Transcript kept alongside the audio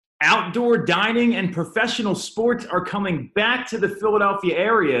Outdoor dining and professional sports are coming back to the Philadelphia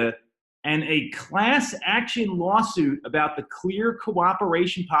area, and a class action lawsuit about the clear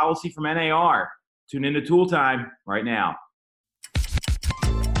cooperation policy from NAR. Tune into Tool Time right now.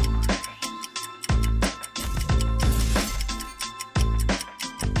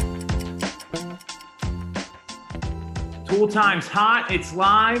 Tool Time's hot. It's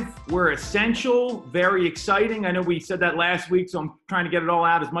live. We're essential. Very exciting. I know we said that last week, so I'm trying to get it all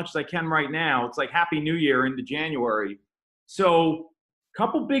out as much as I can right now. It's like Happy New Year into January. So,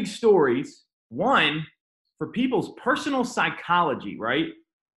 couple big stories. One, for people's personal psychology, right?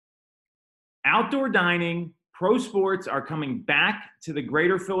 Outdoor dining, pro sports are coming back to the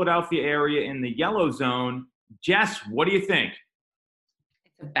greater Philadelphia area in the yellow zone. Jess, what do you think?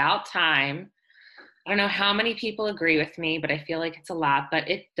 It's about time. I don't know how many people agree with me, but I feel like it's a lot, but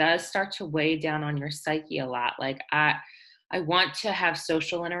it does start to weigh down on your psyche a lot. Like I want to have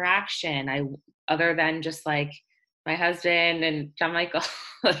social interaction. Other than just like my husband and John Michael.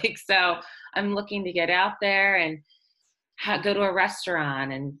 So I'm looking to get out there and go to a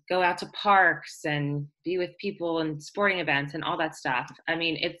restaurant and go out to parks and be with people and sporting events and all that stuff. I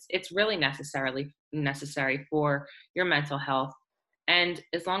mean, it's really necessary for your mental health. And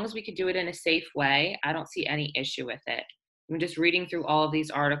as long as we could do it in a safe way, I don't see any issue with it. I'm just reading through all of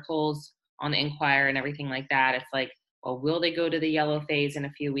these articles on the Inquirer and everything like that. It's like, well, will they go to the yellow phase in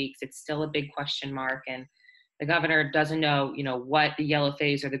a few weeks? It's still a big question mark. And the governor doesn't know, what the yellow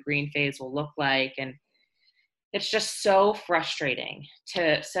phase or the green phase will look like. And it's just so frustrating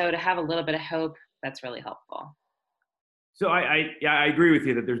to have a little bit of hope. That's really helpful. So I agree with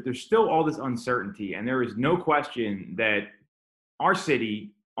you that there's still all this uncertainty, and there is no question that our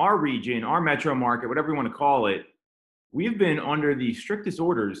city, our region, our metro market, whatever you want to call it, we've been under the strictest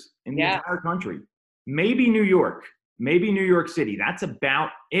orders in the entire country. Maybe New York City. That's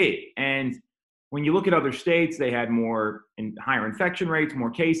about it. And when you look at other states, they had higher infection rates, more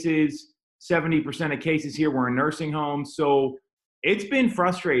cases. 70% of cases here were in nursing homes. So it's been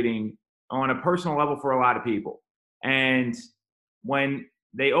frustrating on a personal level for a lot of people. And when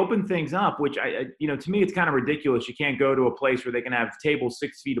they open things up, which to me, it's kind of ridiculous. You can't go to a place where they can have tables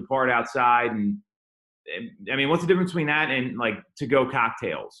 6 feet apart outside. And I mean, what's the difference between that and like to-go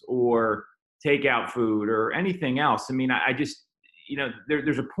cocktails or takeout food or anything else? I mean, I just,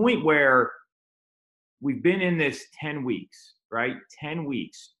 there's a point where we've been in this 10 weeks, right? 10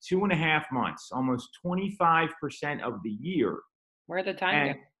 weeks, 2.5 months, almost 25% of the year. Where the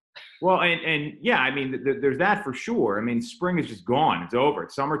time go? Well, and yeah, I mean, there's that for sure. I mean, spring is just gone. It's over.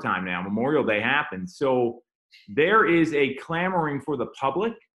 It's summertime now. Memorial Day happened. So there is a clamoring for the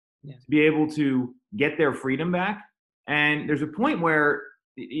public to be able to get their freedom back. And there's a point where,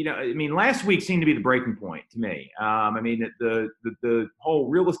 last week seemed to be the breaking point to me. The whole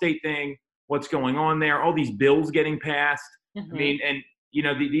real estate thing, what's going on there, all these bills getting passed. Mm-hmm. I mean, and,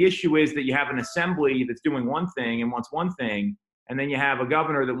 the issue is that you have an assembly that's doing one thing and wants one thing. And then you have a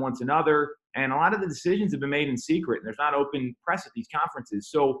governor that wants another. And a lot of the decisions have been made in secret. And there's not open press at these conferences.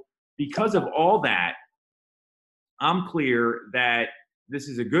 So because of all that, I'm clear that this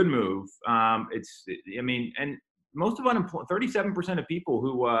is a good move. And most of 37% of people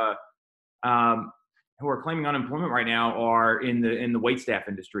who are claiming unemployment right now are in the waitstaff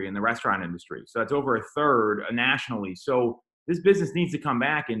industry, in the restaurant industry. So that's over a third nationally. So this business needs to come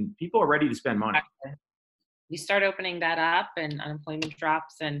back, and people are ready to spend money. You start opening that up and unemployment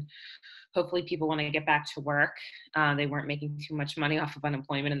drops, and hopefully people want to get back to work. They weren't making too much money off of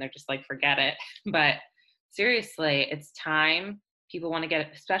unemployment and they're just like, forget it. But seriously, it's time. People want to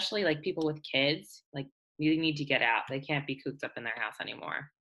get, especially like people with kids, like you need to get out. They can't be cooped up in their house anymore.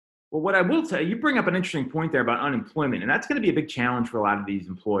 Well, what I will tell you bring up an interesting point there about unemployment, and that's going to be a big challenge for a lot of these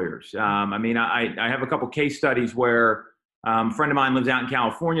employers. I have a couple case studies where a friend of mine lives out in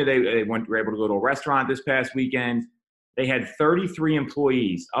California. They were able to go to a restaurant this past weekend. They had 33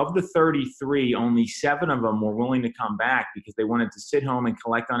 employees. Of the 33, only 7 of them were willing to come back because they wanted to sit home and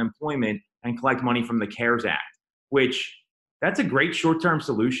collect unemployment and collect money from the CARES Act, which that's a great short-term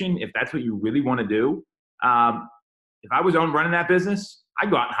solution if that's what you really want to do. If I was running that business, I'd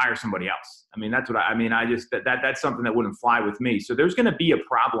go out and hire somebody else. I mean, that's something that wouldn't fly with me. So there's going to be a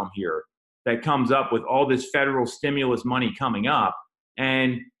problem here that comes up with all this federal stimulus money coming up.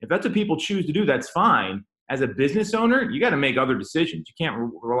 And if that's what people choose to do, that's fine. As a business owner, you got to make other decisions. You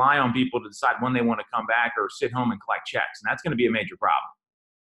can't rely on people to decide when they want to come back or sit home and collect checks. And that's going to be a major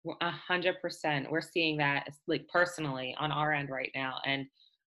problem. 100%. We're seeing that like personally on our end right now. And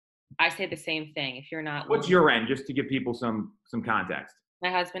I say the same thing. If you're not, what's your end, just to give people some context?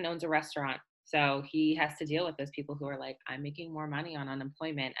 My husband owns a restaurant. So he has to deal with those people who are like, I'm making more money on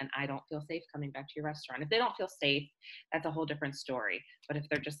unemployment and I don't feel safe coming back to your restaurant. If they don't feel safe, that's a whole different story. But if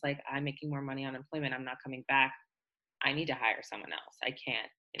they're just like, I'm making more money on unemployment, I'm not coming back, I need to hire someone else. I can't,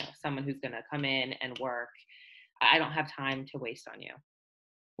 someone who's going to come in and work. I don't have time to waste on you.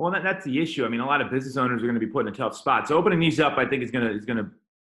 Well, that's the issue. I mean, a lot of business owners are going to be put in a tough spot. So opening these up, I think is going to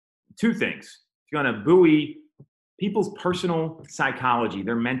two things. It's going to buoy people's personal psychology,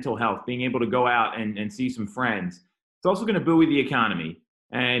 their mental health, being able to go out and see some friends. It's also going to buoy the economy.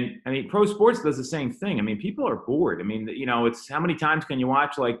 And I mean, pro sports does the same thing. I mean, people are bored. I mean, it's how many times can you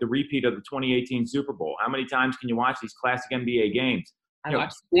watch like the repeat of the 2018 Super Bowl? How many times can you watch these classic NBA games? I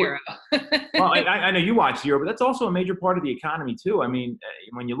watched zero. Well, I know you watch zero, but that's also a major part of the economy too. I mean,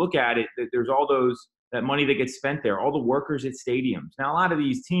 when you look at it, there's all that money that gets spent there, all the workers at stadiums. Now, a lot of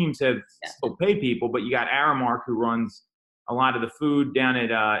these teams have still pay people, but you got Aramark who runs a lot of the food down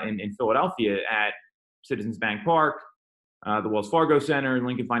at in Philadelphia at Citizens Bank Park, the Wells Fargo Center,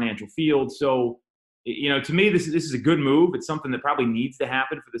 Lincoln Financial Field. So, to me, this is a good move. It's something that probably needs to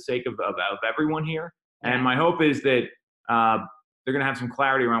happen for the sake of everyone here. Yeah. And my hope is that they're going to have some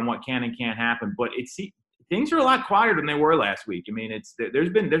clarity around what can and can't happen. But things are a lot quieter than they were last week. I mean, there's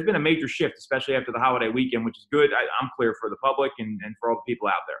been a major shift, especially after the holiday weekend, which is good. I'm clear for the public and for all the people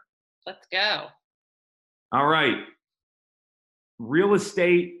out there. Let's go. All right. Real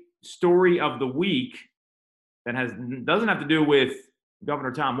estate story of the week that doesn't have to do with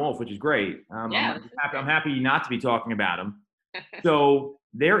Governor Tom Wolf, which is great. I'm happy not to be talking about him. So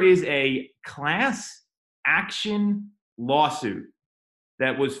there is a class action lawsuit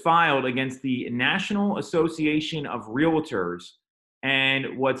that was filed against the National Association of Realtors.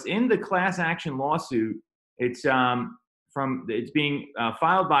 And what's in the class action lawsuit, it's being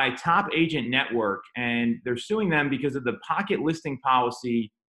filed by Top Agent Network, and they're suing them because of the pocket listing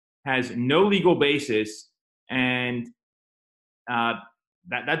policy has no legal basis, and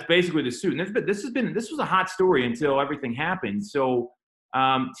that's basically the suit. And this was a hot story until everything happened. So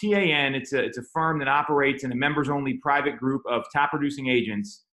TAN, it's a firm that operates in a members-only private group of top-producing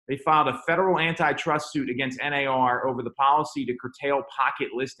agents. They filed a federal antitrust suit against NAR over the policy to curtail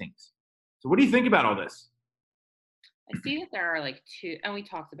pocket listings. So what do you think about all this? I see that there are like two, and we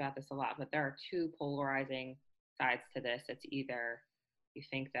talked about this a lot, but there are two polarizing sides to this. It's either you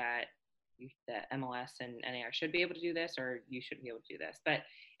think that MLS and NAR should be able to do this, or you shouldn't be able to do this. But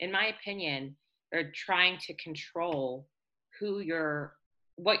in my opinion, they're trying to control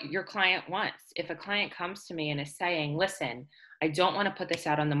what your client wants. If a client comes to me and is saying, listen, I don't want to put this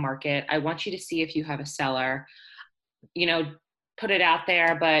out on the market. I want you to see if you have a seller, put it out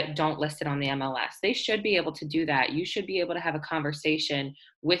there, but don't list it on the MLS. They should be able to do that. You should be able to have a conversation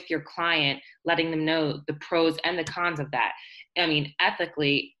with your client, letting them know the pros and the cons of that. I mean,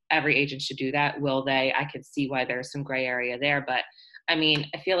 ethically, every agent should do that. Will they? I could see why there's some gray area there. But I mean,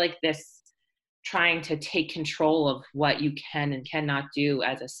 I feel like this trying to take control of what you can and cannot do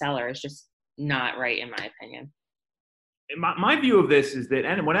as a seller is just not right, in my opinion. My view of this is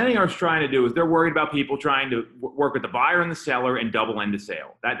that what NAR is trying to do is they're worried about people trying to work with the buyer and the seller and double end a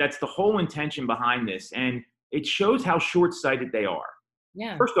sale. That's the whole intention behind this. And it shows how short-sighted they are.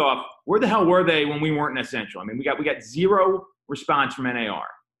 Yeah. First off, where the hell were they when we weren't an essential? I mean, we got zero response from NAR.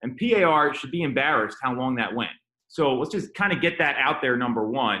 And PAR should be embarrassed how long that went. So let's just kind of get that out there, number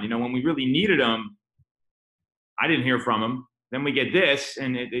one. When we really needed them, I didn't hear from them. Then we get this,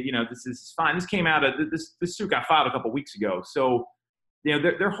 and this is fine. This came out of this suit got filed a couple of weeks ago. So,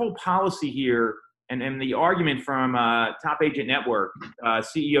 their whole policy here, and the argument from Top Agent Network,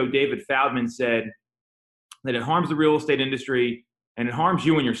 CEO David Feldman said that it harms the real estate industry and it harms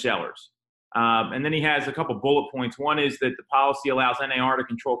you and your sellers. And then he has a couple bullet points. One is that the policy allows NAR to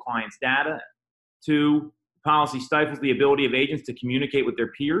control clients' data. Two, the policy stifles the ability of agents to communicate with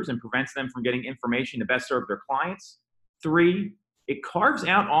their peers and prevents them from getting information to best serve their clients. Three, it carves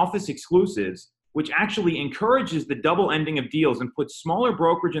out office exclusives, which actually encourages the double ending of deals and puts smaller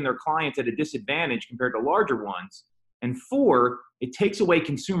brokerage and their clients at a disadvantage compared to larger ones. And four, it takes away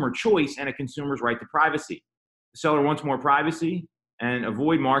consumer choice and a consumer's right to privacy. The seller wants more privacy and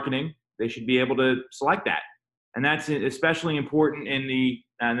avoid marketing. They should be able to select that. And that's especially important and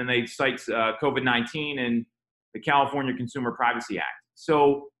then they cite COVID-19 and the California Consumer Privacy Act.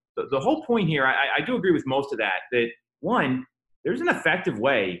 So the whole point here, I do agree with most of that one, there's an effective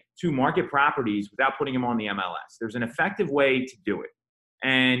way to market properties without putting them on the MLS. There's an effective way to do it.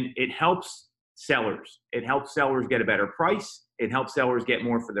 And it helps sellers. It helps sellers get a better price. It helps sellers get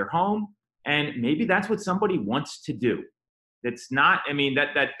more for their home. And maybe that's what somebody wants to do. That's not,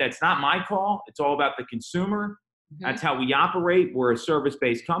 that's not my call. It's all about the consumer. That's how we operate. We're a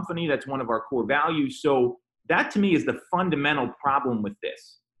service-based company. That's one of our core values. So that to me is the fundamental problem with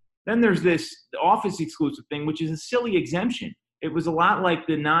this. Then there's this office exclusive thing, which is a silly exemption. It was a lot like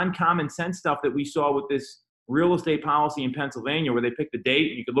the non-common sense stuff that we saw with this real estate policy in Pennsylvania, where they picked the date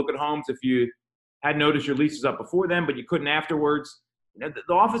and you could look at homes if you had noticed your lease was up before then, but you couldn't afterwards. The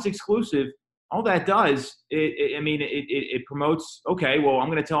office exclusive, all that does, it promotes, okay, well, I'm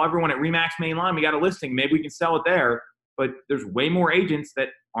going to tell everyone at RE/MAX Mainline, we got a listing. Maybe we can sell it there. But there's way more agents that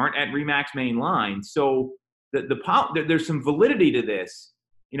aren't at RE/MAX Mainline. So there's some validity to this.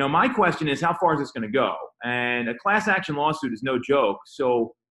 You know, my question is, how far is this going to go? And a class action lawsuit is no joke.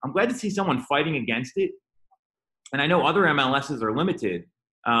 So I'm glad to see someone fighting against it. And I know other MLSs are limited.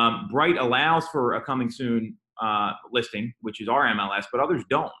 Bright allows for a coming soon listing, which is our MLS, but others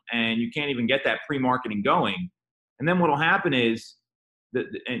don't. And you can't even get that pre-marketing going. And then what will happen is,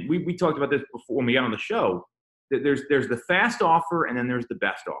 and we talked about this before when we got on the show, that there's the fast offer and then there's the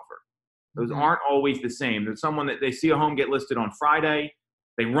best offer. Those aren't always the same. There's someone that they see a home get listed on Friday.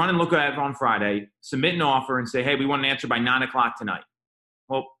 They run and look at it on Friday, submit an offer and say, hey, we want an answer by 9 o'clock tonight.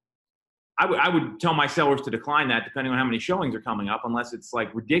 Well, I would tell my sellers to decline that depending on how many showings are coming up, unless it's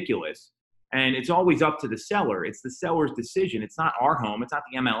like ridiculous. And it's always up to the seller. It's the seller's decision. It's not our home. It's not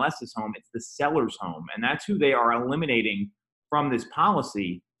the MLS's home. It's the seller's home. And that's who they are eliminating from this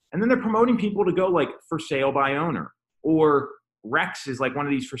policy. And then they're promoting people to go like for sale by owner, or Rex is like one of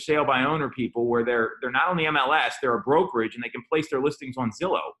these for sale by owner people where they're not on the MLS, they're a brokerage and they can place their listings on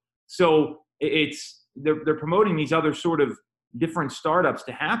Zillow. So they're promoting these other sort of different startups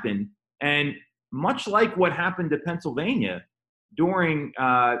to happen. And much like what happened to Pennsylvania during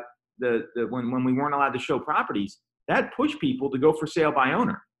when we weren't allowed to show properties, that pushed people to go for sale by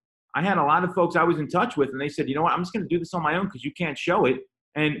owner. I had a lot of folks I was in touch with, and they said, you know what, I'm just going to do this on my own because you can't show it.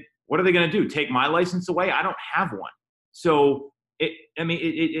 And what are they going to do? Take my license away? I don't have one. So,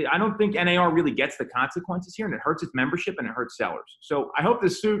 I don't think NAR really gets the consequences here, and it hurts its membership and it hurts sellers. So I hope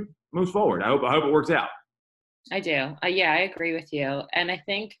this suit moves forward. I hope it works out. I do. Yeah, I agree with you. And I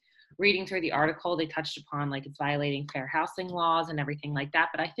think reading through the article, they touched upon like it's violating fair housing laws and everything like that.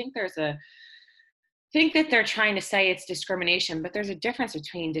 But I think that they're trying to say it's discrimination, but there's a difference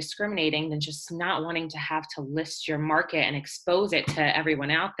between discriminating than just not wanting to have to list your market and expose it to everyone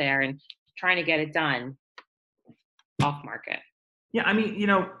out there and trying to get it done off market. Yeah, I mean, you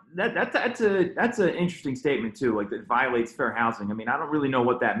know, that's an interesting statement too. Like, that violates fair housing. I mean, I don't really know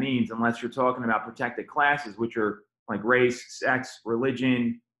what that means unless you're talking about protected classes, which are like race, sex,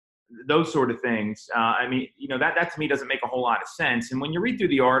 religion, those sort of things. I mean, you know, that to me doesn't make a whole lot of sense. And when you read through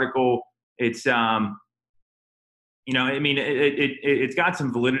the article, it's you know, I mean, it's got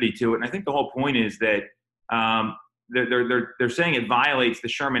some validity to it. And I think the whole point is that they're saying it violates the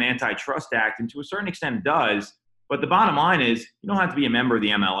Sherman Antitrust Act, and to a certain extent it does. But the bottom line is, you don't have to be a member of the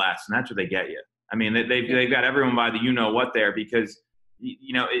MLS, and that's what they get you. I mean, they've got everyone by the you-know-what there, because,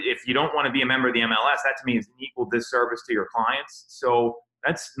 you know, if you don't want to be a member of the MLS, that to me is an equal disservice to your clients. So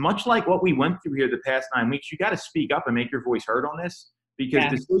that's much like what we went through here the past 9 weeks. You got to speak up and make your voice heard on this, because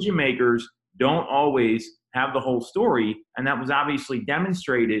decision makers don't always have the whole story, and that was obviously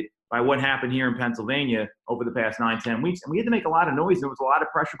demonstrated by what happened here in Pennsylvania over the past 9-10 weeks. And we had to make a lot of noise. There was a lot of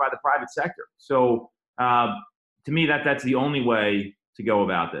pressure by the private sector. So, to me, that's the only way to go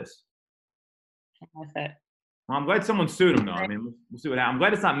about this. That's it. Well, I'm glad someone sued him, though. I mean, we'll see what happens. I'm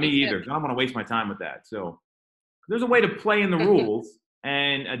glad it's not me either, because I don't want to waste my time with that. So there's a way to play in the rules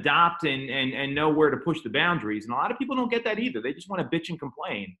and adopt and know where to push the boundaries. And a lot of people don't get that either. They just want to bitch and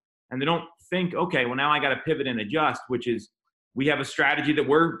complain. And they don't think, okay, well, now I got to pivot and adjust, which is, we have a strategy that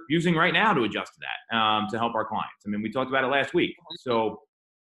we're using right now to adjust to that, to help our clients. I mean, we talked about it last week. So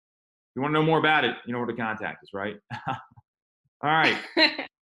if you want to know more about it, you know where to contact us, right? All right.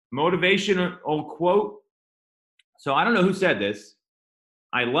 Motivational quote. So I don't know who said this.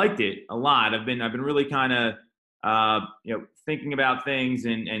 I liked it a lot. I've been really kind of you know, thinking about things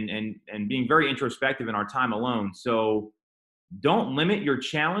and being very introspective in our time alone. So, don't limit your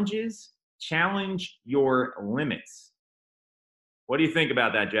challenges, challenge your limits. What do you think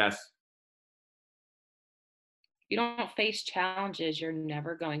about that, Jess? You don't face challenges, you're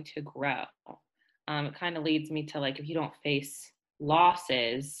never going to grow. It kind of leads me to, like, if you don't face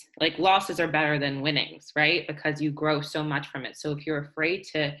losses, like, losses are better than winnings, right? Because you grow so much from it. So if you're afraid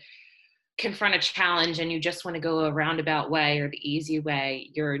to confront a challenge and you just want to go a roundabout way or the easy way,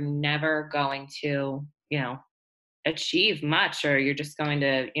 you're never going to, you know, achieve much, or you're just going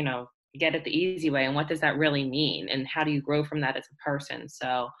to, you know, get it the easy way. And what does that really mean? And how do you grow from that as a person?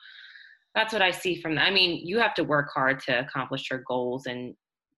 So that's what I see from that. I mean, you have to work hard to accomplish your goals, and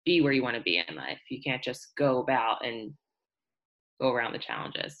be where you want to be in life. You can't just go about and go around the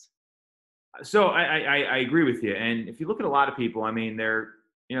challenges. So I agree with you. And if you look at a lot of people, I mean,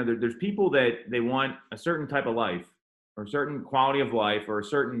 there's people that they want a certain type of life or a certain quality of life or a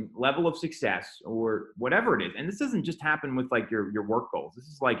certain level of success or whatever it is. And this doesn't just happen with like your work goals. This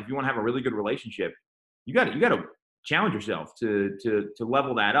is like if you want to have a really good relationship, you got to challenge yourself to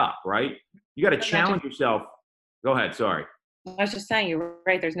level that up, right? You got to No magic. challenge yourself. Go ahead. Sorry. I was just saying, you're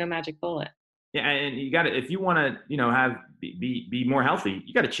right. There's no magic bullet. Yeah, and you got to if you want to, have be more healthy,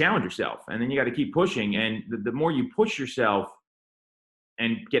 you got to challenge yourself, and then you got to keep pushing. And the more you push yourself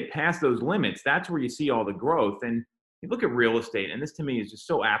and get past those limits, that's where you see all the growth. And you look at real estate, and this to me is just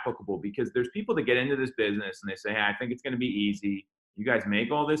so applicable because there's people that get into this business and they say, "Hey, I think it's going to be easy. You guys make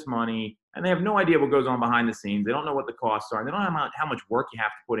all this money," and they have no idea what goes on behind the scenes. They don't know what the costs are. They don't know how much work you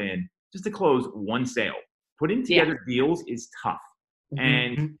have to put in just to close one sale. Putting Yeah. together deals is tough,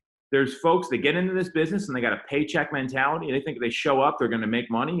 and Mhm. there's folks that get into this business and they got a paycheck mentality. They think if they show up, they're going to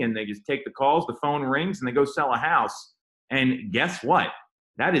make money, and they just take the calls, the phone rings, and they go sell a house. And guess what?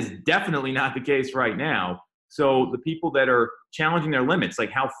 That is definitely not the case right now. So the people that are challenging their limits,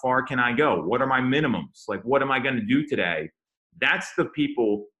 like how far can I go? What are my minimums? Like what am I going to do today? That's the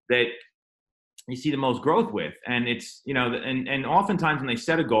people that you see the most growth with. And it's, and oftentimes when they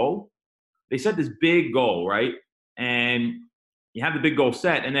set a goal, they set this big goal, right? And you have the big goal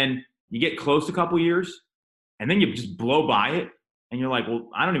set, and then you get close a couple years, and then you just blow by it, and you're like, well,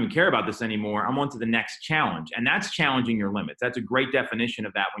 I don't even care about this anymore. I'm on to the next challenge, and that's challenging your limits. That's a great definition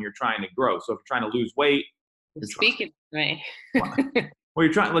of that when you're trying to grow. So if you're trying to lose weight, you're trying, Speaking of me. well,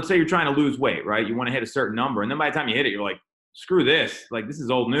 you're trying. Let's say you're trying to lose weight, right? You want to hit a certain number, and then by the time you hit it, you're like, screw this. Like this is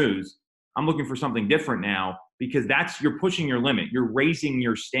old news. I'm looking for something different now because you're pushing your limit. You're raising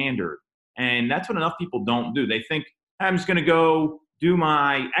your standard, and that's what enough people don't do. They think I'm just going to go do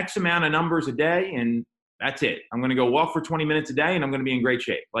my X amount of numbers a day, and that's it. I'm going to go walk for 20 minutes a day, and I'm going to be in great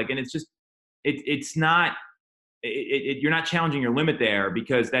shape. Like, and it's just, it's not. You're not challenging your limit there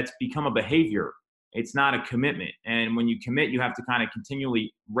because that's become a behavior. It's not a commitment. And when you commit, you have to kind of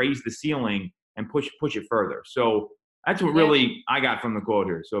continually raise the ceiling and push it further. So that's what Yeah, really I got from the quote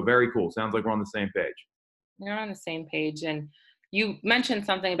here. So very cool. Sounds like we're on the same page. you're on the same page. And you mentioned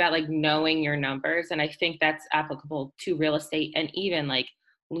something about like knowing your numbers. And I think that's applicable to real estate and even like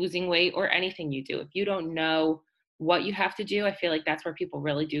losing weight or anything you do. If you don't know what you have to do, I feel like that's where people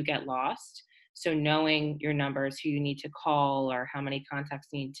really do get lost. So knowing your numbers, who you need to call, or how many contacts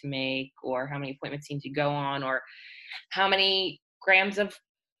you need to make, or how many appointments you need to go on, or how many grams of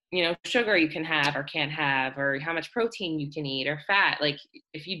sugar you can have or can't have, or how much protein you can eat or fat. Like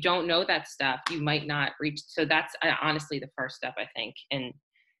if you don't know that stuff, you might not reach. So that's honestly the first step, I think, in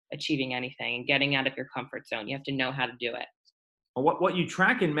achieving anything and getting out of your comfort zone. You have to know how to do it. What you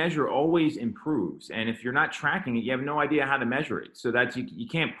track and measure always improves. And if you're not tracking it, you have no idea how to measure it. So that's you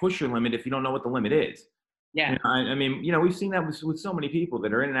can't push your limit if you don't know what the limit is. Yeah. I mean, we've seen that with so many people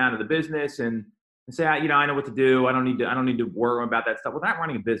that are in and out of the business and say, I know what to do. I don't need to worry about that stuff. Well, they're not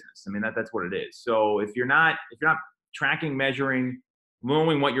running a business. I mean, that's what it is. So if you're not tracking, measuring,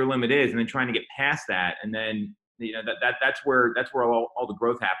 knowing what your limit is, and then trying to get past that, and then that's where all the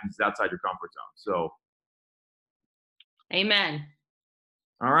growth happens is outside your comfort zone. So, Amen.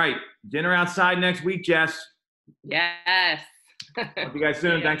 all right, dinner outside next week, Jess. Yes. Talk to you guys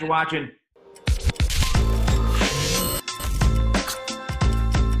soon. Yeah. Thanks for watching.